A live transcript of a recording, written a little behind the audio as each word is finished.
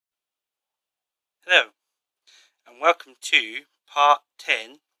Hello, and welcome to part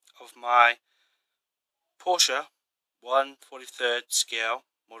 10 of my Porsche 1/43rd scale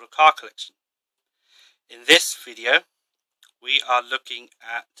model car collection. In this video, we are looking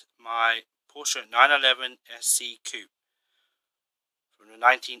at my Porsche 911 SC Coupe from the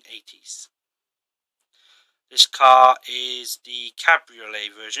 1980s. This car is the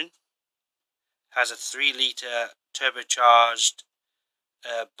Cabriolet version. Has a 3-litre turbocharged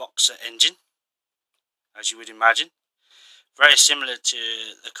boxer engine, as you would imagine. Very similar to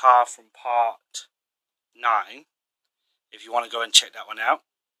the car from part 9. If you want to go and check that one out,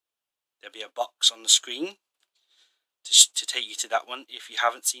 there'll be a box on the screen to take you to that one if you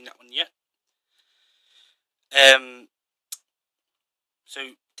haven't seen that one yet.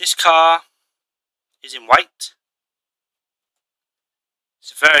 So this car is in white.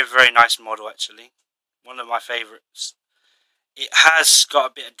 It's a very, very nice model actually. One of my favourites. It has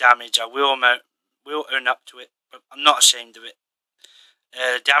got a bit of damage. I will own up to it, but I'm not ashamed of it.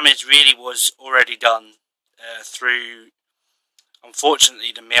 Damage really was already done through,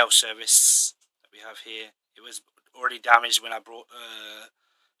 unfortunately, the mail service that we have here. It was already damaged when I brought the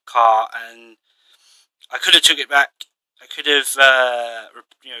car, and I could have took it back. I could have,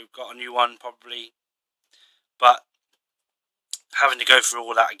 got a new one probably, but having to go through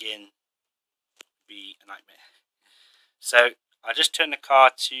all that again would be a nightmare. So I just turn the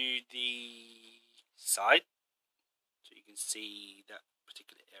car to the side so you can see that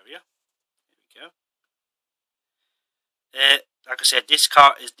particular area. There we go. Like I said, this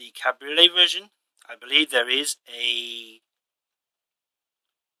car is the Cabriolet version. I believe there is a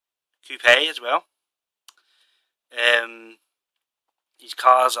coupe as well. These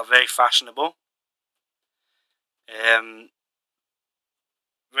cars are very fashionable.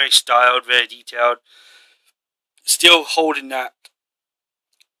 Very styled, very detailed. Still holding that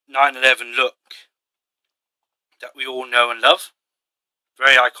 911 look that we all know and love.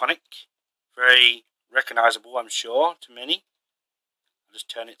 Very iconic, very recognisable, I'm sure, to many. I'll just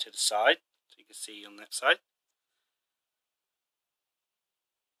turn it to the side so you can see on that side.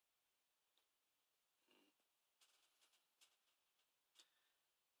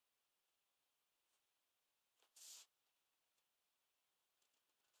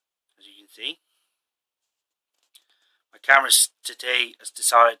 As you can see, my camera today has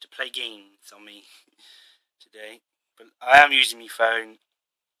decided to play games on me today, but I am using my phone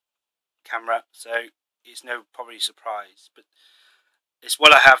camera, so it's no probably surprise, but it's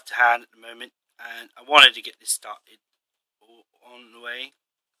what I have to hand at the moment, and I wanted to get this started on the way.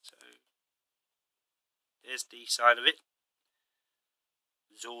 So there's the side of it,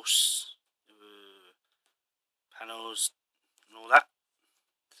 exhaust panels and all that.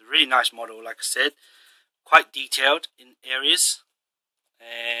 It's a really nice model, like I said, quite detailed in areas.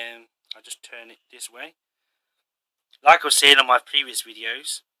 And I'll just turn it this way. Like I was saying on my previous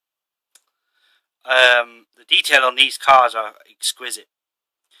videos, the detail on these cars are exquisite.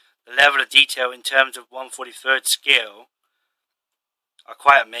 The level of detail in terms of 1/43rd scale are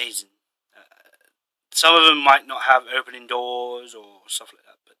quite amazing. Some of them might not have opening doors or stuff like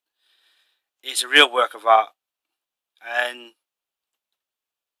that, but it's a real work of art and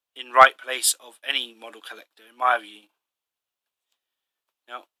in right place of any model collector, in my view.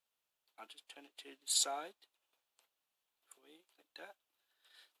 Now, I'll just turn it to the side for you, like that.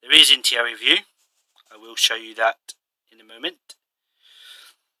 There is interior view. I will show you that in a moment.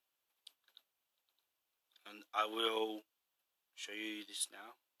 And I will show you this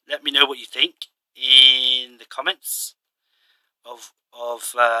now. Let me know what you think in the comments of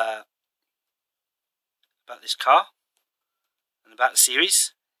about this car and about the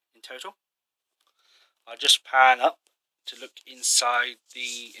series in total. I'll just pan up to look inside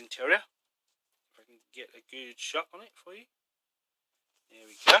the interior. If I can get a good shot on it for you. There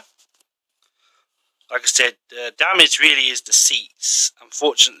we go. Like I said, the damage really is the seats.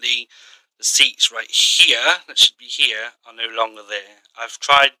 Unfortunately, the seats right here, that should be here, are no longer there. I've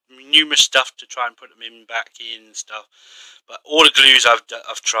tried numerous stuff to try and put them back in and stuff, but all the glues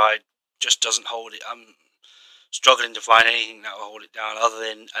I've tried just doesn't hold it. I'm struggling to find anything that will hold it down other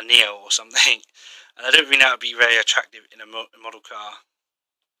than a nail or something, and I don't think that would be very attractive in a model car.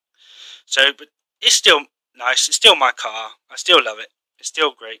 So, but it's still nice. It's still my car. I still love it. It's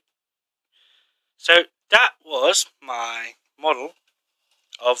still great. So that was my model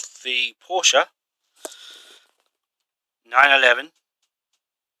of the Porsche 911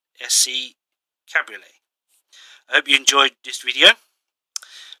 SC Cabriolet. I hope you enjoyed this video.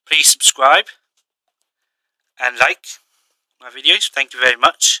 Please subscribe and like my videos. Thank you very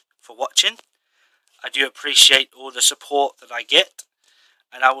much for watching. I do appreciate all the support that I get,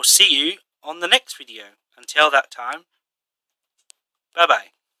 and I will see you on the next video. Until that time, bye bye.